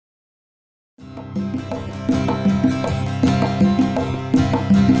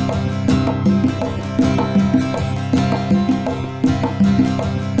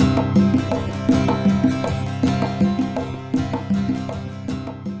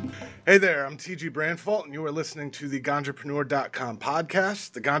Hey there, I'm TG Brandfault, and you are listening to the Ganjapreneur.com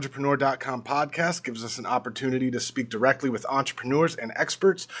podcast. The Ganjapreneur.com podcast gives us an opportunity to speak directly with entrepreneurs and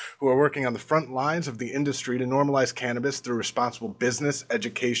experts who are working on the front lines of the industry to normalize cannabis through responsible business,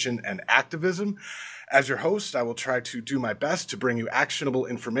 education, and activism. As your host, I will try to do my best to bring you actionable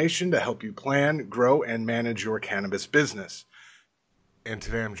information to help you plan, grow, and manage your cannabis business. And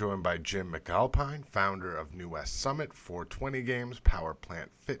today I'm joined by Jim McAlpine, founder of New West Summit, 420 Games, Power Plant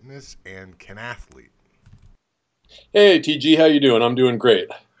Fitness, and Canathlete. Hey, TG, how you doing? I'm doing great.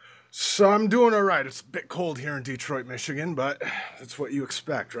 So I'm doing all right. It's a bit cold here in Detroit, Michigan, but that's what you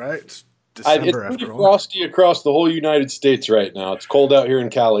expect, right? It's December It's pretty after all. frosty across the whole United States right now. It's cold out here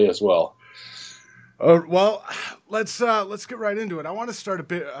in Cali as well. Well, let's get right into it. I want to start a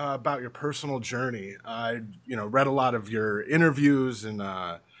bit about your personal journey. I, read a lot of your interviews and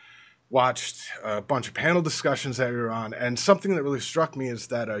watched a bunch of panel discussions that you're on. And something that really struck me is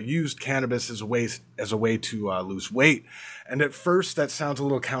that you used cannabis as a way to lose weight. And at first, that sounds a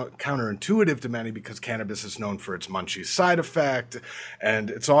little counterintuitive to many because cannabis is known for its munchies side effect, and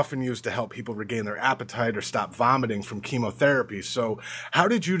it's often used to help people regain their appetite or stop vomiting from chemotherapy. So how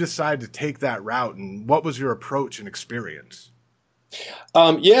did you decide to take that route, and what was your approach and experience?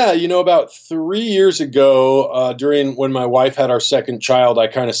 About 3 years ago, during when my wife had our second child, I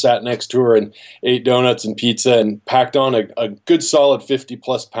kind of sat next to her and ate donuts and pizza and packed on a good solid 50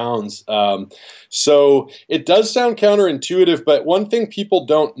 plus pounds. So it does sound counterintuitive, but one thing people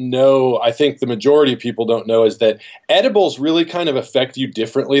don't know, I think the majority of people don't know, is that edibles really kind of affect you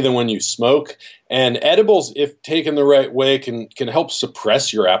differently than when you smoke. And edibles, if taken the right way, can help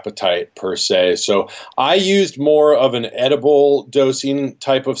suppress your appetite per se. So I used more of an edible dosing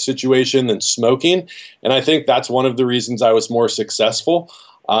type of situation than smoking. And I think that's one of the reasons I was more successful,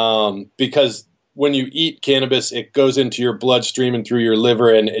 because when you eat cannabis, it goes into your bloodstream and through your liver,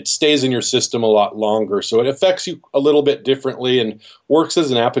 and it stays in your system a lot longer. So it affects you a little bit differently and works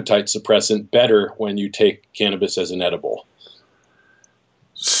as an appetite suppressant better when you take cannabis as an edible.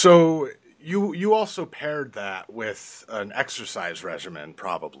 So you also paired that with an exercise regimen,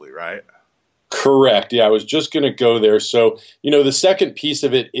 probably, right? Correct. Yeah, I was just going to go there. So, the second piece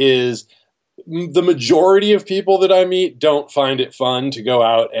of it is the majority of people that I meet don't find it fun to go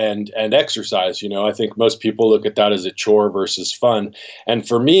out and exercise. I think most people look at that as a chore versus fun. And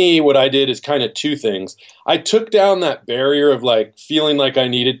for me, what I did is kind of two things. I took down that barrier of feeling like I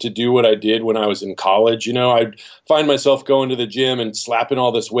needed to do what I did when I was in college. I'd find myself going to the gym and slapping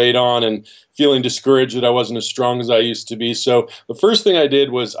all this weight on and feeling discouraged that I wasn't as strong as I used to be. So the first thing I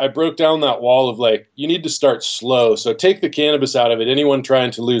did was I broke down that wall of you need to start slow. So take the cannabis out of it. Anyone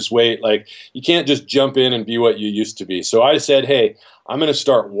trying to lose weight, you can't just jump in and be what you used to be. So I said, hey, I'm going to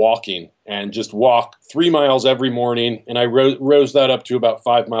start walking and just walk 3 miles every morning. And I rose that up to about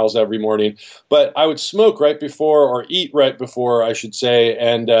 5 miles every morning. But I would smoke right before, or eat right before, I should say.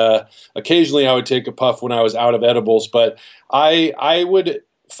 And occasionally I would take a puff when I was out of edibles. But I would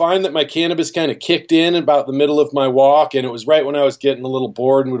find that my cannabis kind of kicked in about the middle of my walk, and it was right when I was getting a little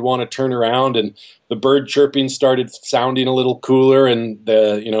bored and would want to turn around, and the bird chirping started sounding a little cooler, and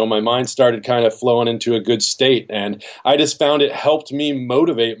my mind started kind of flowing into a good state. And I just found it helped me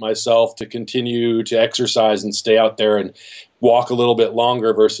motivate myself to continue to exercise and stay out there and walk a little bit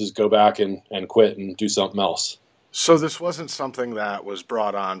longer versus go back and quit and do something else. So this wasn't something that was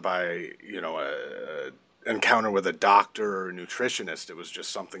brought on by, a encounter with a doctor or a nutritionist. It was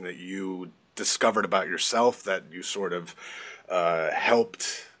just something that you discovered about yourself that you sort of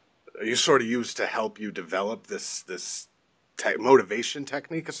used to help you develop this motivation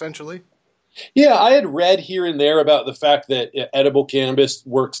technique, essentially. Yeah, I had read here and there about the fact that edible cannabis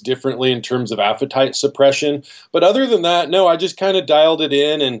works differently in terms of appetite suppression. But other than that, no, I just kind of dialed it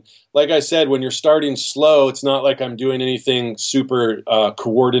in. And like I said, when you're starting slow, it's not like I'm doing anything super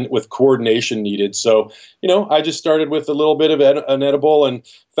coordination needed. So, I just started with a little bit of an edible and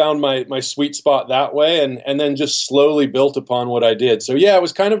found my sweet spot that way, and then just slowly built upon what I did. So yeah, it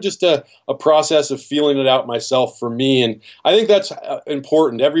was kind of just a process of feeling it out myself for me. And I think that's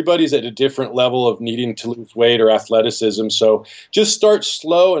important. Everybody's at a different level of needing to lose weight or athleticism. So just start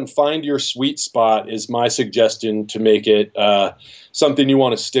slow and find your sweet spot is my suggestion to make it something you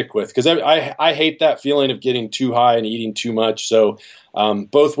want to stick with. Because I hate that feeling of getting too high and eating too much. So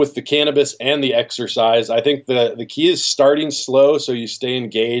both with the cannabis and the exercise, I think the key is starting slow so you stay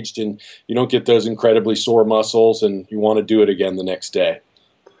engaged and you don't get those incredibly sore muscles and you want to do it again the next day.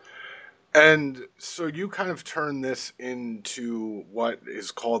 And so you kind of turn this into what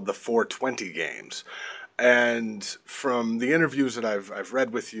is called the 420 games. And from the interviews that I've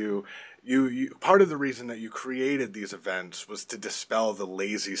read with you, you part of the reason that you created these events was to dispel the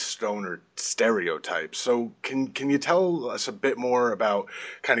lazy stoner stereotype. So can you tell us a bit more about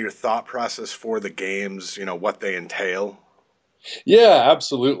kind of your thought process for the games, what they entail? Yeah,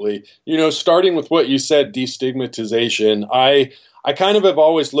 absolutely. Starting with what you said, destigmatization, I kind of have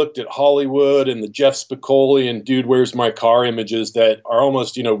always looked at Hollywood and the Jeff Spicoli and Dude, Where's My Car images that are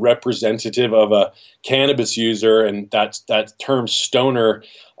almost, representative of a cannabis user, and that term stoner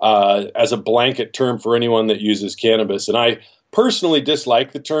as a blanket term for anyone that uses cannabis. And I personally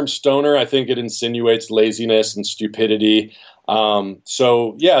dislike the term stoner. I think it insinuates laziness and stupidity.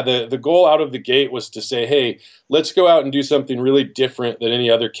 So yeah, the goal out of the gate was to say, hey, let's go out and do something really different than any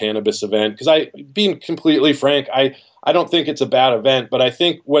other cannabis event. Because being completely frank, I don't think it's a bad event, but I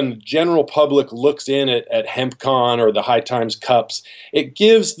think when the general public looks in at HempCon or the High Times Cups, it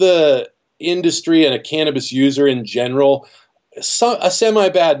gives the industry and a cannabis user in general a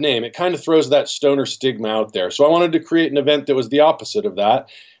semi-bad name. It kind of throws that stoner stigma out there. So I wanted to create an event that was the opposite of that.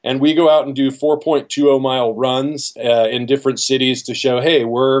 And we go out and do 4.20-mile runs in different cities to show, hey,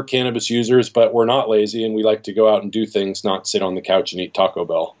 we're cannabis users, but we're not lazy, and we like to go out and do things, not sit on the couch and eat Taco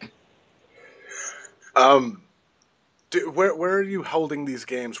Bell. Where are you holding these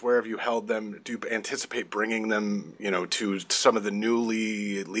games? Where have you held them? Do you anticipate bringing them, to some of the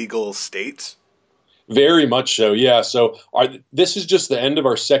newly legal states? Very much so, yeah. So this is just the end of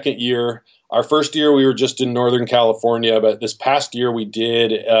our second year. Our first year we were just in Northern California, but this past year we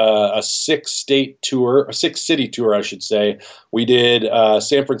did a 6-city tour, I should say. We did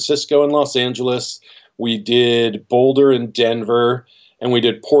San Francisco and Los Angeles. We did Boulder and Denver, and we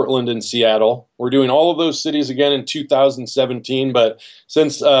did Portland and Seattle. We're doing all of those cities again in 2017, but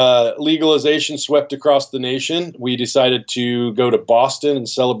since legalization swept across the nation, we decided to go to Boston and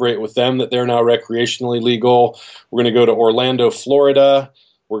celebrate with them that they're now recreationally legal. We're going to go to Orlando, Florida.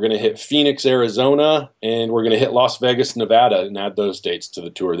 We're going to hit Phoenix, Arizona, and we're going to hit Las Vegas, Nevada, and add those dates to the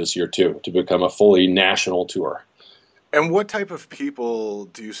tour this year too, to become a fully national tour. And what type of people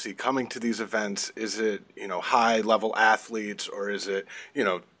do you see coming to these events? Is it, high-level athletes, or is it,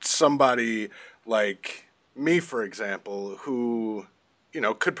 somebody like me, for example, who,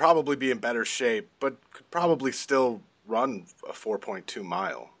 could probably be in better shape, but could probably still run a 4.2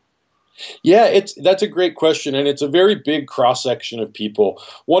 mile? Yeah, that's a great question, and it's a very big cross-section of people.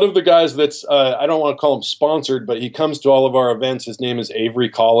 One of the guys that's, I don't want to call him sponsored, but he comes to all of our events. His name is Avery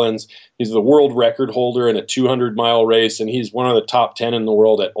Collins. He's the world record holder in a 200-mile race, and he's one of the top 10 in the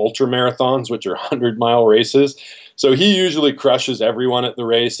world at ultra marathons, which are 100-mile races. So he usually crushes everyone at the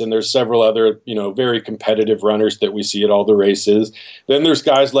race, and there's several other, very competitive runners that we see at all the races. Then there's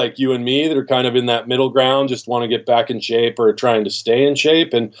guys like you and me that are kind of in that middle ground, just want to get back in shape or trying to stay in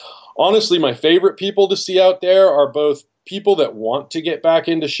shape. And honestly, my favorite people to see out there are both people that want to get back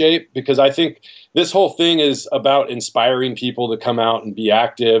into shape, because I think this whole thing is about inspiring people to come out and be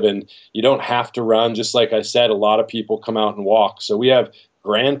active, and you don't have to run. Just like I said, a lot of people come out and walk. So we have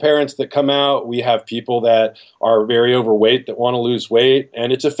grandparents that come out. We have people that are very overweight that want to lose weight,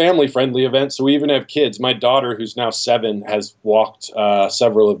 and it's a family-friendly event. So we even have kids. My daughter, who's now 7, has walked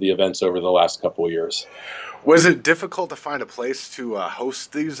several of the events over the last couple of years. Was it difficult to find a place to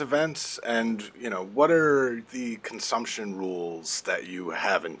host these events? And, what are the consumption rules that you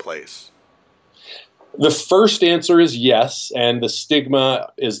have in place? The first answer is yes, and the stigma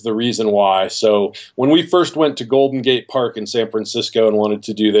is the reason why. So when we first went to Golden Gate Park in San Francisco and wanted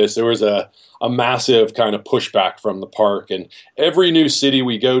to do this, there was a massive kind of pushback from the park. And every new city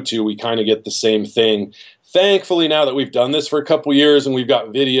we go to, we kind of get the same thing. Thankfully, now that we've done this for a couple years and we've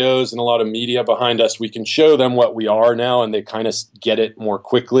got videos and a lot of media behind us, we can show them what we are now, and they kind of get it more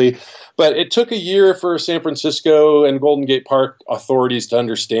quickly. But it took a year for San Francisco and Golden Gate Park authorities to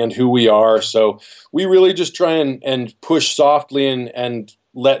understand who we are. So we really just try and push softly and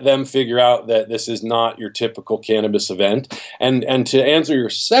let them figure out that this is not your typical cannabis event. And to answer your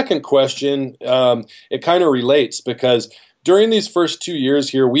second question, it kind of relates, because during these first 2 years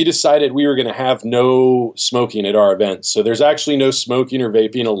here, we decided we were going to have no smoking at our events. So there's actually no smoking or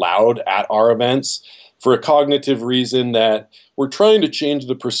vaping allowed at our events, for a cognitive reason that we're trying to change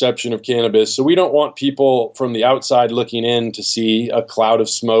the perception of cannabis. So we don't want people from the outside looking in to see a cloud of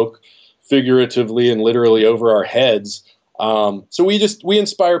smoke figuratively and literally over our heads. So we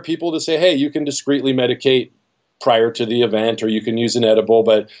inspire people to say, hey, you can discreetly medicate prior to the event, or you can use an edible.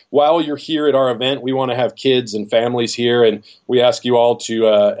 But while you're here at our event, we want to have kids and families here, and we ask you all to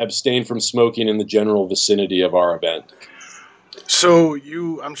abstain from smoking in the general vicinity of our event. So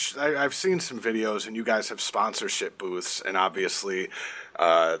I've seen some videos, and you guys have sponsorship booths, and obviously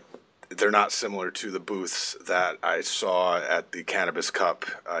they're not similar to the booths that I saw at the Cannabis Cup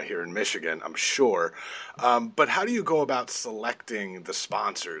here in Michigan, I'm sure. But how do you go about selecting the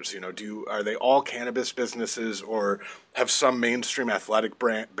sponsors? Are they all cannabis businesses, or have some mainstream athletic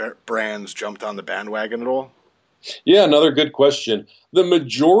brands jumped on the bandwagon at all? Yeah, another good question. The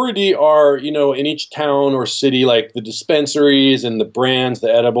majority are, in each town or city, like the dispensaries and the brands,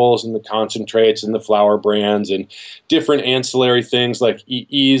 the edibles and the concentrates and the flower brands and different ancillary things like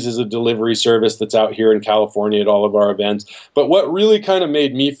Ease is a delivery service that's out here in California at all of our events. But what really kind of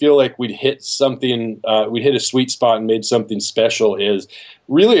made me feel like we'd hit something, we'd hit a sweet spot and made something special is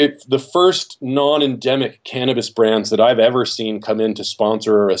really the first non-endemic cannabis brands that I've ever seen come in to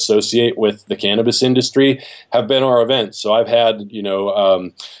sponsor or associate with the cannabis industry have been our events. So I've had,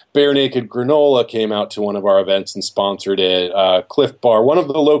 Bare Naked Granola came out to one of our events and sponsored it. Cliff Bar, one of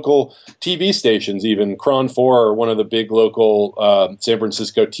the local TV stations, even Cron 4, one of the big local San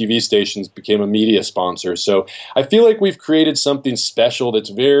Francisco TV stations, became a media sponsor. So I feel like we've created something special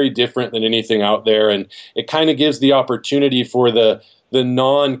that's very different than anything out there, and it kind of gives the opportunity for the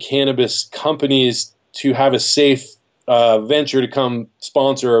non-cannabis companies to have a safe venture to come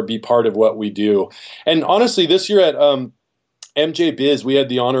sponsor or be part of what we do. And honestly, this year at MJ Biz, we had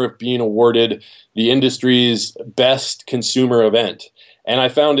the honor of being awarded the industry's best consumer event. And I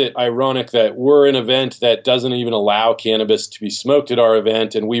found it ironic that we're an event that doesn't even allow cannabis to be smoked at our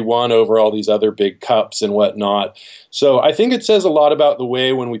event, and we won over all these other big cups and whatnot. So I think it says a lot about the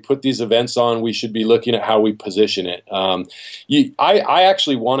way when we put these events on, we should be looking at how we position it. I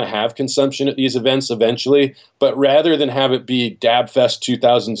actually want to have consumption at these events eventually, but rather than have it be Dab Fest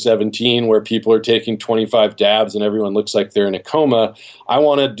 2017, where people are taking 25 dabs and everyone looks like they're in a coma, I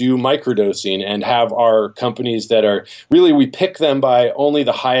want to do microdosing and have our companies that are really, we pick them by only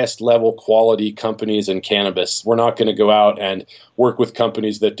the highest level quality companies in cannabis. We're not going to go out and work with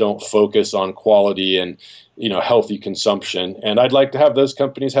companies that don't focus on quality and healthy consumption. And I'd like to have those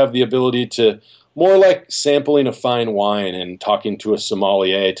companies have the ability to, more like sampling a fine wine and talking to a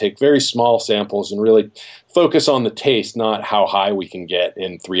sommelier, take very small samples and really focus on the taste, not how high we can get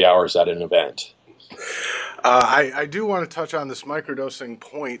in 3 hours at an event. I do want to touch on this microdosing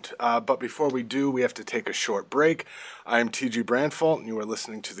point, but before we do, we have to take a short break. I am TG Brandfault, and you are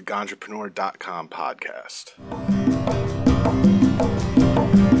listening to the Ganjapreneur.com podcast.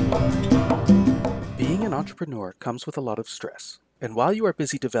 Being an entrepreneur comes with a lot of stress. And while you are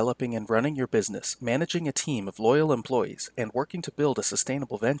busy developing and running your business, managing a team of loyal employees, and working to build a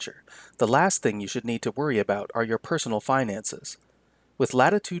sustainable venture, the last thing you should need to worry about are your personal finances. With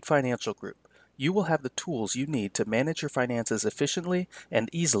Latitude Financial Group, you will have the tools you need to manage your finances efficiently and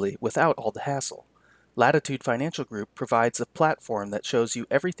easily without all the hassle. Latitude Financial Group provides a platform that shows you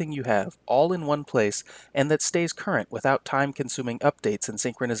everything you have all in one place and that stays current without time-consuming updates and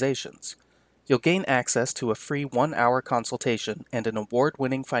synchronizations. You'll gain access to a free 1-hour consultation and an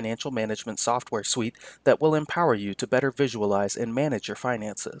award-winning financial management software suite that will empower you to better visualize and manage your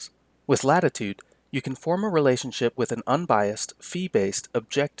finances. With Latitude, you can form a relationship with an unbiased, fee-based,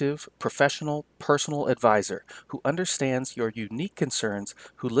 objective, professional, personal advisor who understands your unique concerns,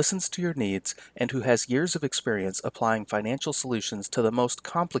 who listens to your needs, and who has years of experience applying financial solutions to the most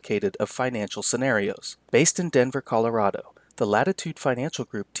complicated of financial scenarios. Based in Denver, Colorado, the Latitude Financial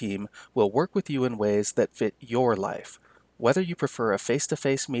Group team will work with you in ways that fit your life. Whether you prefer a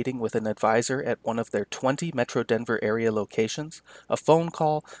face-to-face meeting with an advisor at one of their 20 Metro Denver area locations, a phone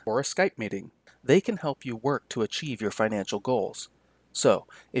call, or a Skype meeting, they can help you work to achieve your financial goals. So,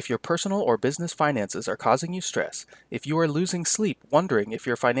 if your personal or business finances are causing you stress, if you are losing sleep wondering if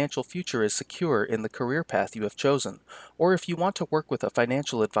your financial future is secure in the career path you have chosen, or if you want to work with a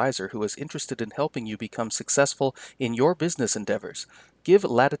financial advisor who is interested in helping you become successful in your business endeavors, give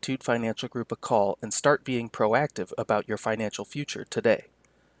Latitude Financial Group a call and start being proactive about your financial future today.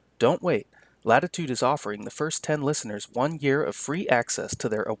 Don't wait. Latitude is offering the first 10 listeners 1 year of free access to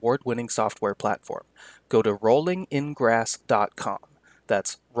their award-winning software platform. Go to rollingingrass.com.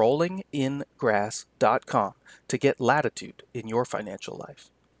 That's rollingingrass.com to get Latitude in your financial life.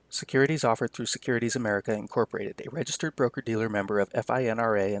 Securities offered through Securities America Incorporated, a registered broker-dealer member of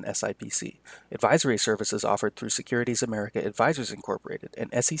FINRA and SIPC. Advisory services offered through Securities America Advisors Incorporated, an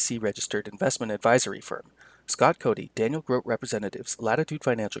SEC-registered investment advisory firm. Scott Cody, Daniel Grote representatives, Latitude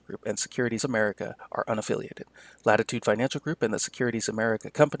Financial Group, and Securities America are unaffiliated. Latitude Financial Group and the Securities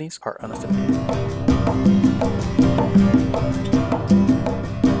America companies are unaffiliated.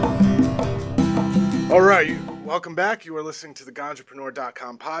 All right. Welcome back. You are listening to the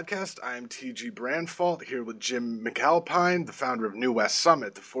Ganjapreneur.com podcast. I am TG Brandfault here with Jim McAlpine, the founder of New West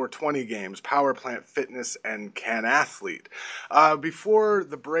Summit, the 420 Games, Power Plant Fitness, and Can Athlete. Before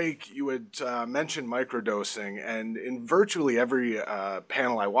the break, you had mentioned microdosing, and in virtually every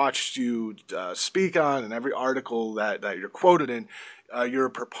panel I watched you speak on, and every article that you're quoted in, you're a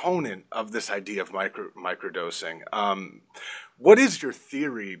proponent of this idea of microdosing. What is your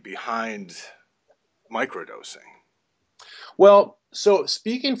theory behind microdosing? Well, so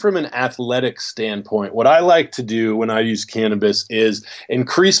speaking from an athletic standpoint, what I like to do when I use cannabis is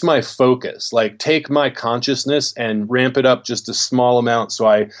increase my focus, like take my consciousness and ramp it up just a small amount so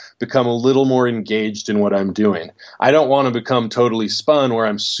I become a little more engaged in what I'm doing. I don't want to become totally spun where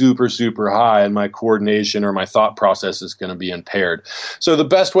I'm super, super high and my coordination or my thought process is going to be impaired. So the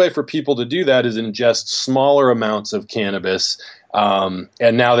best way for people to do that is ingest smaller amounts of cannabis.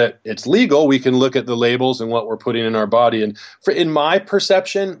 And now that it's legal, we can look at the labels and what we're putting in our body. And in my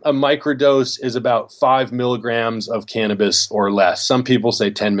perception, a microdose is about 5 milligrams of cannabis or less. Some people say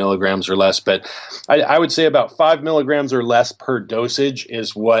 10 milligrams or less, but I would say about 5 milligrams or less per dosage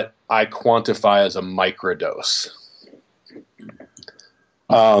is what I quantify as a microdose.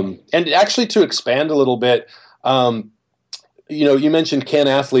 And actually, to expand a little bit, you mentioned Can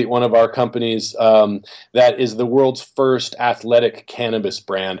Athlete, one of our companies that is the world's first athletic cannabis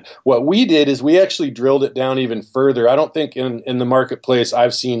brand. What we did is we actually drilled it down even further. I don't think in the marketplace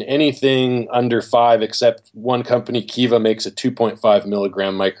I've seen anything under 5 except one company, Kiva, makes a 2.5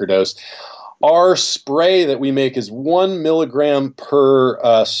 milligram microdose. Our spray that we make is 1 milligram per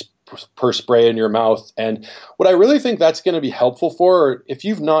spray in your mouth. And what I really think that's going to be helpful for, if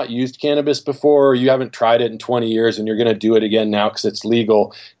you've not used cannabis before, or you haven't tried it in 20 years and you're going to do it again now because it's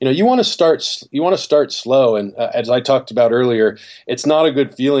legal, you want to start slow. And as I talked about earlier, it's not a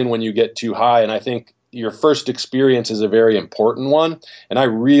good feeling when you get too high. And I think your first experience is a very important one. And I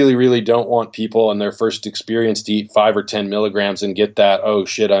really, really don't want people in their first experience to eat 5 or 10 milligrams and get that, oh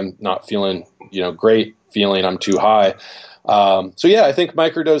shit, I'm not feeling, great feeling, I'm too high. I think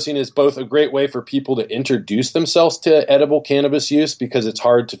microdosing is both a great way for people to introduce themselves to edible cannabis use because it's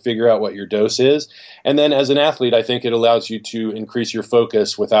hard to figure out what your dose is. And then as an athlete, I think it allows you to increase your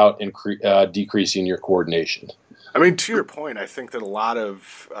focus without decreasing your coordination. I mean, to your point, I think that a lot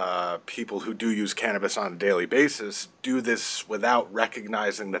of people who do use cannabis on a daily basis do this without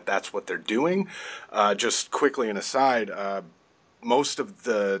recognizing that that's what they're doing. Just quickly an aside, most of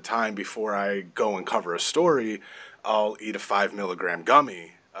the time before I go and cover a story, I'll eat a 5 milligram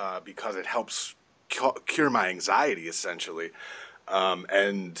gummy because it helps cure my anxiety, essentially.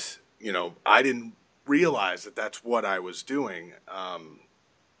 I didn't realize that that's what I was doing.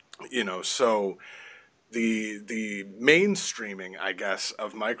 So the mainstreaming, I guess,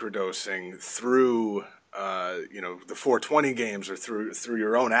 of microdosing through the 420 games or through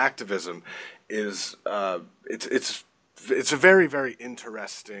your own activism is it's a very, very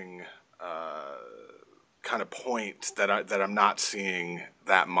interesting kind of point that I'm not seeing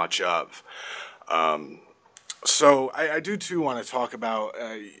that much of. So I do too want to talk about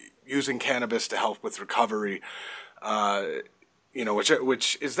using cannabis to help with recovery.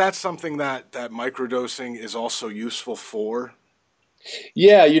 Which is that something that microdosing is also useful for?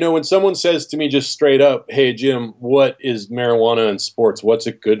 Yeah, when someone says to me just straight up, "Hey Jim, what is marijuana in sports? What's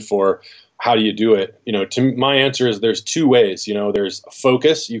it good for? How do you do it?" My answer is there's 2 ways. There's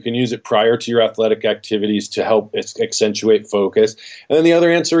focus. You can use it prior to your athletic activities to help accentuate focus. And then the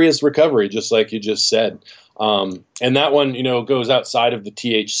other answer is recovery, just like you just said. And that one, goes outside of the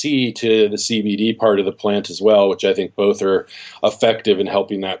THC to the CBD part of the plant as well, which I think both are effective in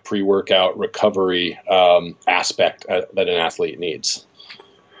helping that pre-workout recovery aspect that an athlete needs.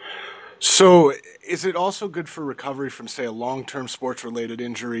 So is it also good for recovery from, say, a long-term sports-related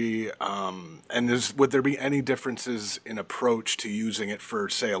injury? Would there be any differences in approach to using it for,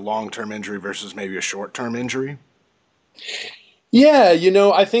 say, a long-term injury versus maybe a short-term injury? Yeah,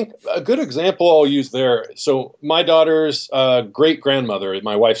 I think a good example I'll use there. So my daughter's great-grandmother,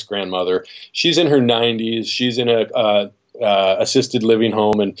 my wife's grandmother, she's in her 90s. She's in a assisted living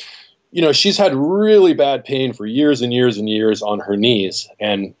home, and she's had really bad pain for years and years and years on her knees.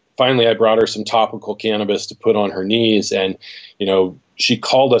 And finally, I brought her some topical cannabis to put on her knees, and she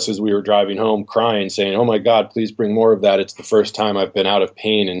called us as we were driving home, crying, saying, "Oh my God, please bring more of that. It's the first time I've been out of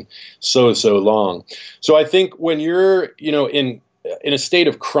pain in so long." So I think when you're, in a state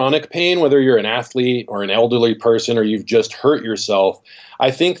of chronic pain, whether you're an athlete or an elderly person or you've just hurt yourself,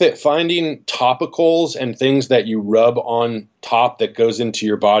 I think that finding topicals and things that you rub on top that goes into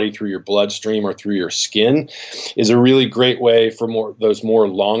your body through your bloodstream or through your skin is a really great way for those more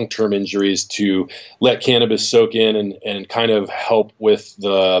long-term injuries to let cannabis soak in and kind of help with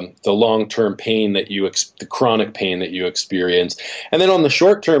the long-term pain that the chronic pain that you experience. And then on the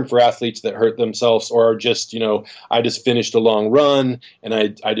short term for athletes that hurt themselves or are just, I just finished a long run and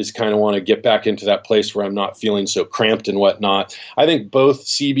I just kind of want to get back into that place where I'm not feeling so cramped and whatnot. I think both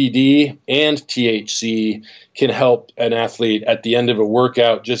CBD and THC can help an athlete at the end of a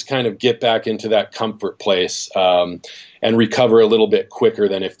workout just kind of get back into that comfort place and recover a little bit quicker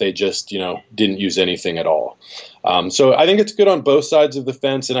than if they just, didn't use anything at all. So I think it's good on both sides of the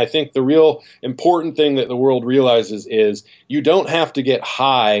fence. And I think the real important thing that the world realizes is you don't have to get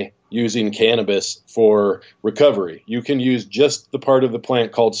high using cannabis for recovery. You can use just the part of the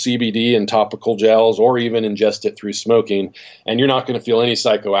plant called CBD in topical gels or even ingest it through smoking, and you're not going to feel any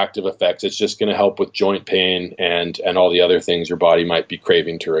psychoactive effects. It's just going to help with joint pain and all the other things your body might be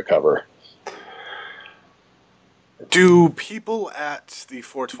craving to recover. Do people at the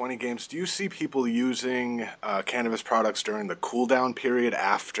 420 games, do you see people using cannabis products during the cool down period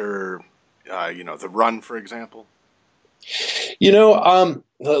after, the run, for example?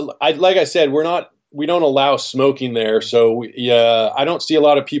 Like I said, we don't allow smoking there. So I don't see a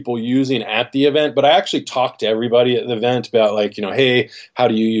lot of people using at the event, but I actually talk to everybody at the event about hey, how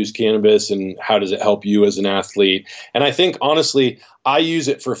do you use cannabis and how does it help you as an athlete? And I think honestly, I use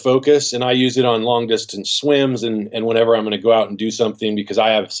it for focus and I use it on long distance swims and whenever I'm going to go out and do something because I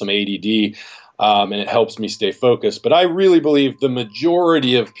have some ADD and it helps me stay focused. But I really believe the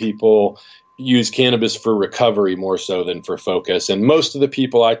majority of people use cannabis for recovery more so than for focus. And most of the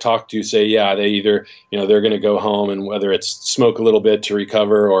people I talk to say, they either, they're going to go home and whether it's smoke a little bit to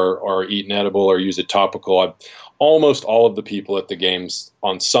recover or eat an edible or use a topical. Almost all of the people at the games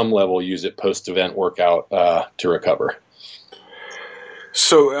on some level use it post-event workout to recover.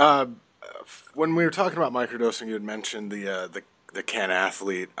 So when we were talking about microdosing, you had mentioned the Can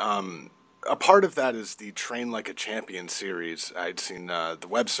Athlete. A part of that is the Train Like a Champion series. I'd seen the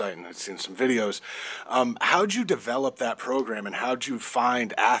website and I'd seen some videos. How'd you develop that program and how'd you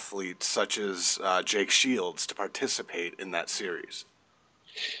find athletes such as Jake Shields to participate in that series?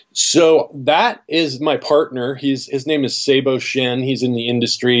 So that is my partner. His name is Sabo Shen. He's in the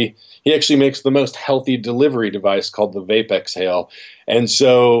industry. He actually makes the most healthy delivery device called the Vape Exhale. And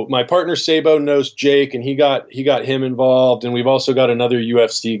so my partner Sabo knows Jake, and he got him involved. And we've also got another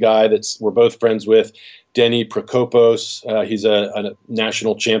UFC guy we're both friends with, Denny Prokopos. He's a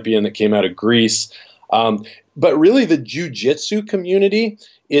national champion that came out of Greece. But really, the jiu-jitsu community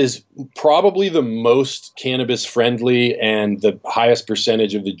is probably the most cannabis friendly, and the highest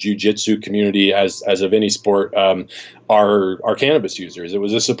percentage of the jiu-jitsu community as of any sport are cannabis users. It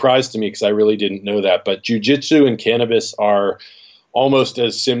was a surprise to me because I really didn't know that. But jiu-jitsu and cannabis are almost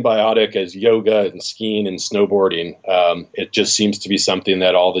as symbiotic as yoga and skiing and snowboarding. It just seems to be something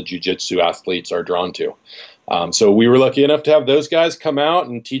that all the jiu-jitsu athletes are drawn to. So we were lucky enough to have those guys come out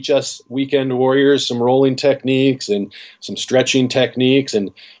and teach us weekend warriors some rolling techniques and some stretching techniques.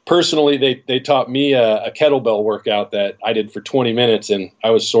 And personally, they taught me a kettlebell workout that I did for 20 minutes, and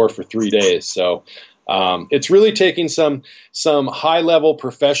I was sore for 3 days. So it's really taking some high-level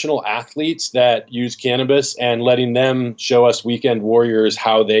professional athletes that use cannabis and letting them show us weekend warriors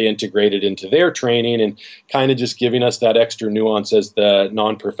how they integrate it into their training, and kind of just giving us that extra nuance as the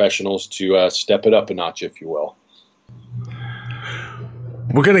non-professionals to step it up a notch, if you will.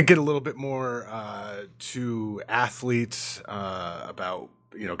 We're going to get a little bit more to athletes about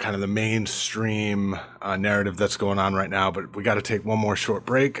kind of the mainstream narrative that's going on right now, but we got to take one more short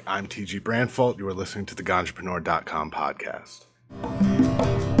break. I'm TG Brandfault. You are listening to the Ganjapreneur.com podcast.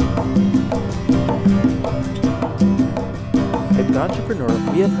 At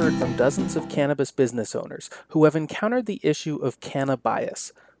Ganjapreneur, we have heard from dozens of cannabis business owners who have encountered the issue of canna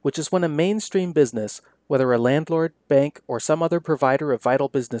bias, which is when a mainstream business, whether a landlord, bank, or some other provider of vital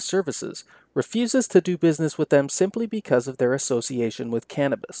business services, refuses to do business with them simply because of their association with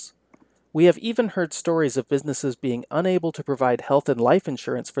cannabis. We have even heard stories of businesses being unable to provide health and life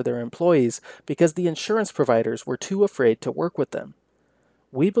insurance for their employees because the insurance providers were too afraid to work with them.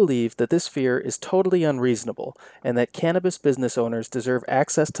 We believe that this fear is totally unreasonable and that cannabis business owners deserve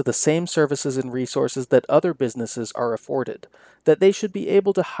access to the same services and resources that other businesses are afforded, that they should be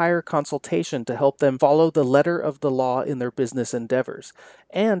able to hire consultation to help them follow the letter of the law in their business endeavors,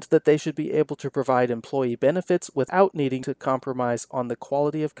 and that they should be able to provide employee benefits without needing to compromise on the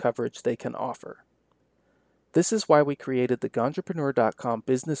quality of coverage they can offer. This is why we created the Ganjapreneur.com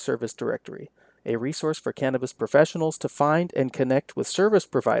Business Service Directory, a resource for cannabis professionals to find and connect with service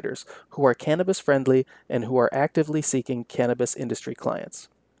providers who are cannabis-friendly and who are actively seeking cannabis industry clients.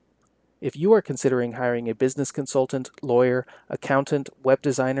 If you are considering hiring a business consultant, lawyer, accountant, web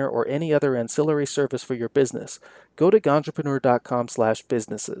designer, or any other ancillary service for your business, go to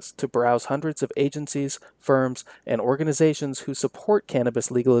ganjapreneur.com/businesses to browse hundreds of agencies, firms, and organizations who support cannabis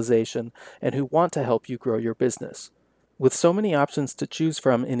legalization and who want to help you grow your business. With so many options to choose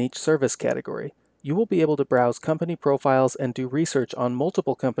from in each service category, you will be able to browse company profiles and do research on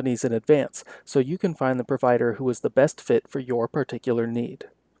multiple companies in advance so you can find the provider who is the best fit for your particular need.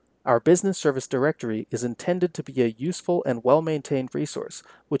 Our business service directory is intended to be a useful and well-maintained resource,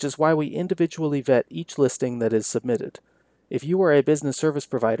 which is why we individually vet each listing that is submitted. If you are a business service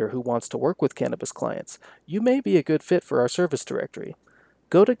provider who wants to work with cannabis clients, you may be a good fit for our service directory.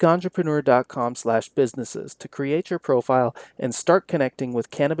 Go to ganjapreneur.com/businesses to create your profile and start connecting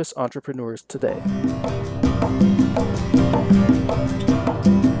with cannabis entrepreneurs today.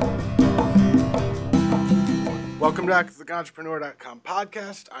 Welcome back to the Ganjapreneur.com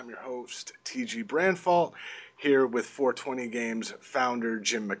podcast. I'm your host, TG Brandfault, here with 420 Games founder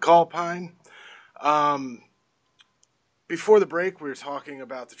Jim McAlpine. Before the break, we were talking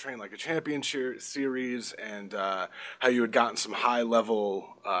about the Train Like a Champion series and how you had gotten some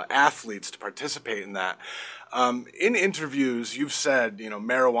high-level athletes to participate in that. In interviews, you've said,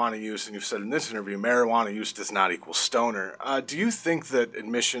 marijuana use, and you've said in this interview, marijuana use does not equal stoner. Do you think that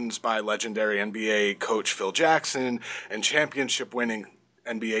admissions by legendary NBA coach Phil Jackson and championship-winning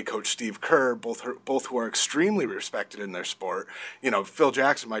NBA coach Steve Kerr, both who are extremely respected in their sport, Phil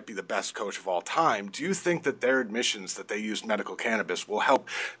Jackson might be the best coach of all time. Do you think that their admissions that they use medical cannabis will help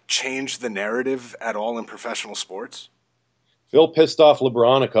change the narrative at all in professional sports? Phil pissed off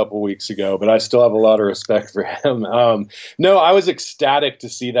LeBron a couple weeks ago, but I still have a lot of respect for him. No, I was ecstatic to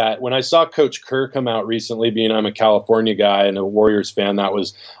see that. When I saw Coach Kerr come out recently, being I'm a California guy and a Warriors fan, that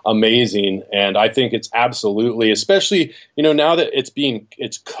was amazing. And I think it's absolutely, especially, now that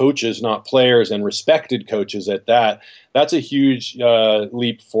it's coaches, not players, and respected coaches at that, that's a huge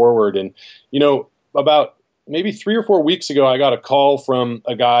leap forward. And, about maybe 3 or 4 weeks ago, I got a call from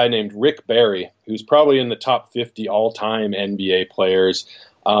a guy named Rick Barry, who's probably in the top 50 all-time NBA players.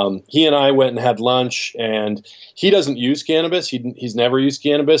 He and I went and had lunch, and he doesn't use cannabis. He's never used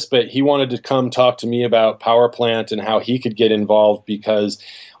cannabis, but he wanted to come talk to me about Power Plant and how he could get involved because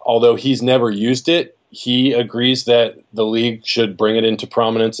although he's never used it, he agrees that the league should bring it into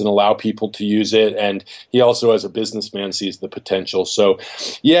prominence and allow people to use it. And he also, as a businessman, sees the potential. So,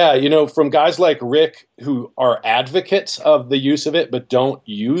 yeah, from guys like Rick, who are advocates of the use of it but don't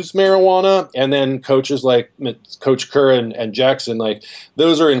use marijuana, and then coaches like Coach Kerr and Jackson, like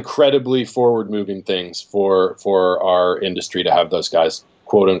those are incredibly forward-moving things for our industry to have those guys,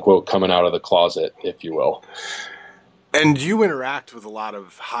 quote unquote, coming out of the closet, if you will. And you interact with a lot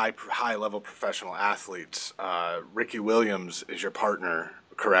of high-level professional athletes. Ricky Williams is your partner,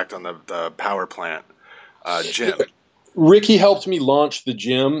 correct, on the Power Plant gym? Ricky helped me launch the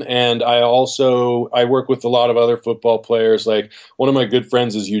gym, and I work with a lot of other football players. Like one of my good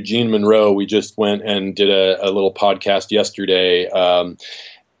friends is Eugene Monroe. We just went and did a little podcast yesterday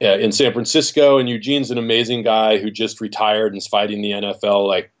in San Francisco, and Eugene's an amazing guy who just retired and is fighting the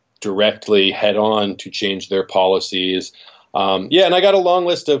NFL directly head on to change their policies. And I got a long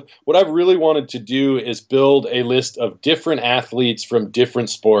list of what I've really wanted to do is build a list of different athletes from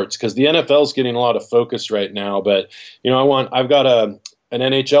different sports because the NFL is getting a lot of focus right now. But, I've got an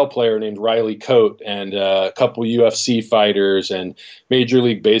NHL player named Riley Coate and a couple UFC fighters and Major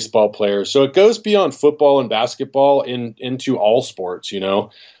League Baseball players. So it goes beyond football and basketball into all sports,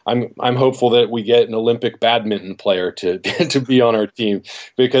 I'm hopeful that we get an Olympic badminton player to be on our team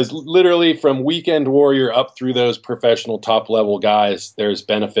because literally from weekend warrior up through those professional top level guys, there's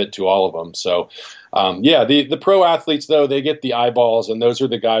benefit to all of them. So, the pro athletes, though, they get the eyeballs, and those are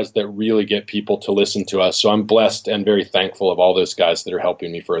the guys that really get people to listen to us. So I'm blessed and very thankful of all those guys that are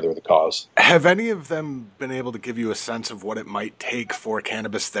helping me further the cause. Have any of them been able to give you a sense of what it might take for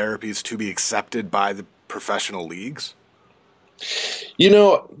cannabis therapies to be accepted by the professional leagues?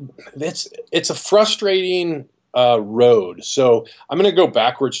 It's a frustrating road. So I'm going to go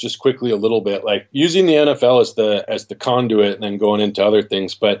backwards just quickly a little bit, like using the NFL as the conduit and then going into other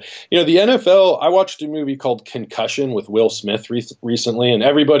things. But, the NFL, I watched a movie called Concussion with Will Smith recently, and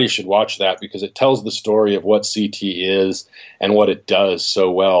everybody should watch that because it tells the story of what CT is and what it does so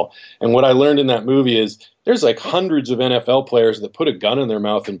well. And what I learned in that movie is there's like hundreds of NFL players that put a gun in their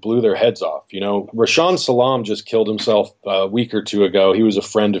mouth and blew their heads off. You know, Rashaan Salam just killed himself a week or two ago. He was a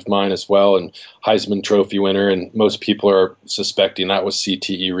friend of mine as well, and Heisman Trophy winner. And most people are suspecting that was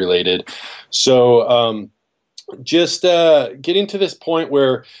CTE related. So just getting to this point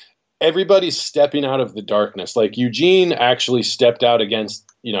where everybody's stepping out of the darkness. Like Eugene actually stepped out against,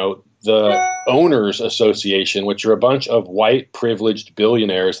 you know, the Owners Association, which are a bunch of white privileged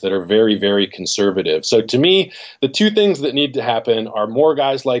billionaires that are very, very conservative. So to me, the two things that need to happen are more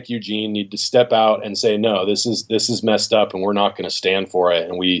guys like Eugene need to step out and say, no, this is messed up and we're not going to stand for it.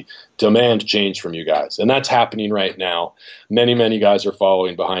 And we demand change from you guys. And that's happening right now. Many, many guys are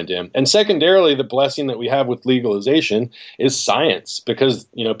following behind him. And secondarily, the blessing that we have with legalization is science, because,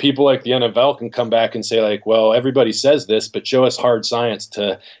 you know, people like the NFL can come back and say like, well, everybody says this, but show us hard science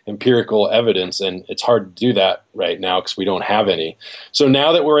to empirical evidence. And it's hard to do that right now because we don't have any. So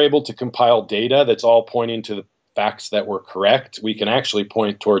now that we're able to compile data that's all pointing to the facts that were correct, we can actually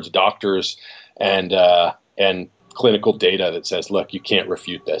point towards doctors and clinical data that says, look, you can't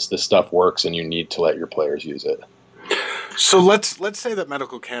refute this. This stuff works and you need to let your players use it. So let's say that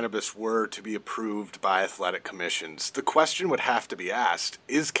medical cannabis were to be approved by athletic commissions. The question would have to be asked,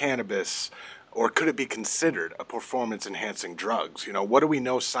 is cannabis, or could it be considered a performance-enhancing drugs? You know, what do we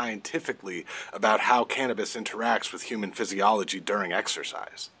know scientifically about how cannabis interacts with human physiology during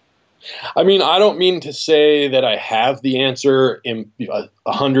exercise? I mean, I don't mean to say that I have the answer in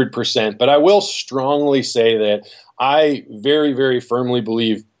 100%, but I will strongly say that I very, very firmly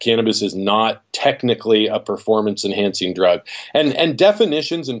believe cannabis is not technically a performance-enhancing drug. And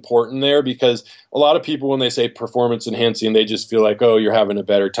definition's important there, because a lot of people, when they say performance-enhancing, they just feel like, oh, you're having a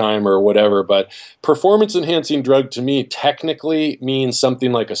better time or whatever. But performance-enhancing drug to me technically means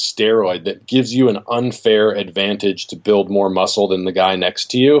something like a steroid that gives you an unfair advantage to build more muscle than the guy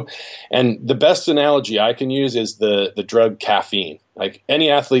next to you. And the best analogy I can use is the drug caffeine. Like, any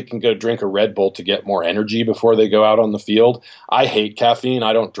athlete can go drink a Red Bull to get more energy before they go out on the field. I hate caffeine.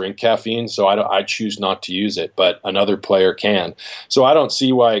 I don't drink caffeine, so I choose not to use it, but another player can. So I don't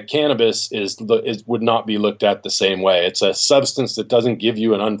see why cannabis would not be looked at the same way. It's a substance that doesn't give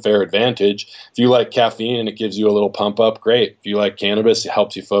you an unfair advantage. If you like caffeine and it gives you a little pump up, great. If you like cannabis, it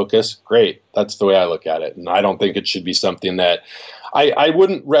helps you focus, great. That's the way I look at it. And I don't think it should be something that I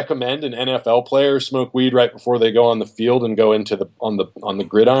wouldn't recommend an NFL player smoke weed right before they go on the field and go into on the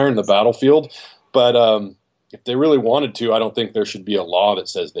gridiron, the battlefield. But if they really wanted to, I don't think there should be a law that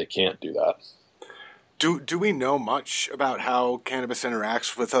says they can't do that. Do we know much about how cannabis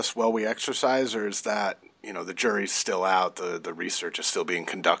interacts with us while we exercise, or is that, you know, the jury's still out, the research is still being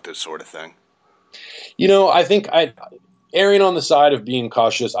conducted, sort of thing? You know, I think erring on the side of being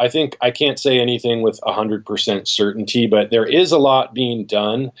cautious. I think I can't say anything with 100% certainty, but there is a lot being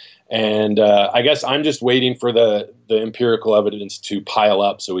done. And I guess I'm just waiting for the empirical evidence to pile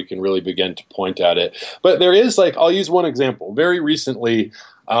up so we can really begin to point at it. But there is, like, I'll use one example. Very recently,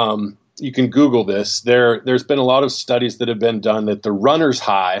 you can Google this. There's been a lot of studies that have been done that the runner's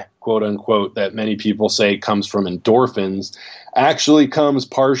high, quote unquote, that many people say comes from endorphins, actually comes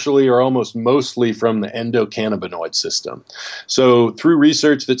partially or almost mostly from the endocannabinoid system. So through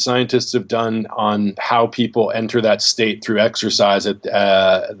research that scientists have done on how people enter that state through exercise at,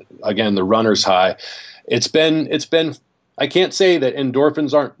 again, the runner's high, it's been, I can't say that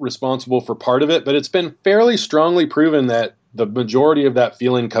endorphins aren't responsible for part of it, but it's been fairly strongly proven that the majority of that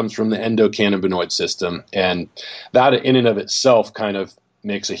feeling comes from the endocannabinoid system. And that in and of itself kind of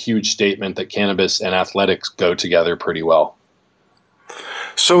makes a huge statement that cannabis and athletics go together pretty well.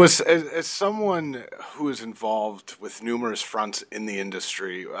 So as someone who is involved with numerous fronts in the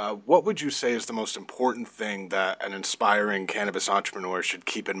industry, what would you say is the most important thing that an aspiring cannabis entrepreneur should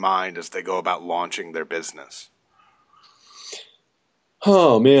keep in mind as they go about launching their business?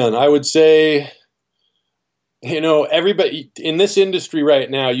 Oh, man, I would say, you know, everybody in this industry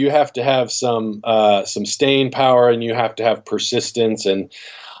right now, you have to have some staying power and you have to have persistence. And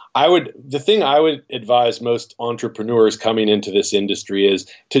the thing I would advise most entrepreneurs coming into this industry is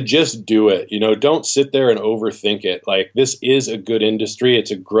to just do it. You know, don't sit there and overthink it. Like, this is a good industry.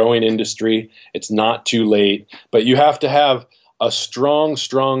 It's a growing industry. It's not too late, but you have to have a strong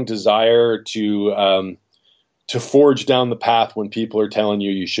desire to forge down the path when people are telling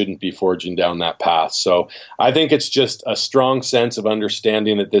you shouldn't be forging down that path. So I think it's just a strong sense of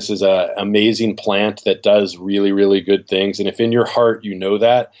understanding that this is an amazing plant that does really, really good things. And if in your heart you know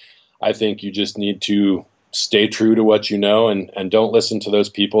that, I think you just need to stay true to what you know and don't listen to those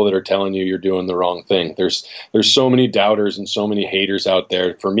people that are telling you you're doing the wrong thing. There's so many doubters and so many haters out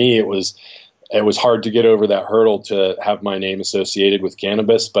there. For me, it was it was hard to get over that hurdle to have my name associated with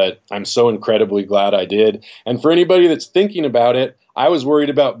cannabis, but I'm so incredibly glad I did. And for anybody that's thinking about it, I was worried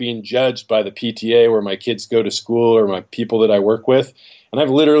about being judged by the PTA where my kids go to school or my people that I work with. And I've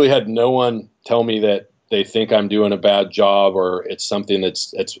literally had no one tell me that they think I'm doing a bad job or it's something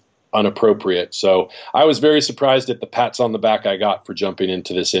that's inappropriate. So I was very surprised at the pats on the back I got for jumping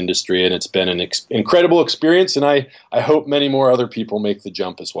into this industry. And it's been an incredible experience. And I hope many more other people make the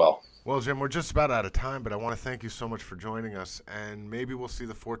jump as well. Well, Jim, we're just about out of time, but I want to thank you so much for joining us. And maybe we'll see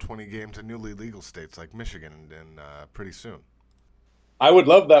the 420 games in newly legal states like Michigan pretty soon. I would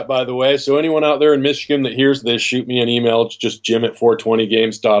love that, by the way. So anyone out there in Michigan that hears this, shoot me an email. It's just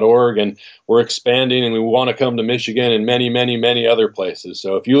jim@420games.org. And we're expanding and we want to come to Michigan and many, many, many other places.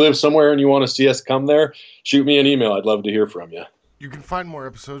 So if you live somewhere and you want to see us come there, shoot me an email. I'd love to hear from you. You can find more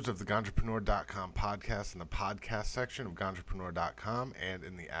episodes of the Ganjapreneur.com podcast in the podcast section of Ganjapreneur.com and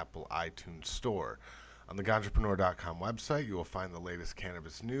in the Apple iTunes store. On the Ganjapreneur.com website, you will find the latest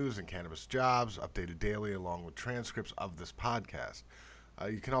cannabis news and cannabis jobs updated daily along with transcripts of this podcast.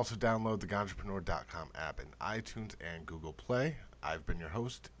 You can also download the Ganjapreneur.com app in iTunes and Google Play. I've been your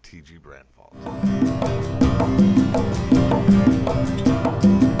host, T.G. Brandfall.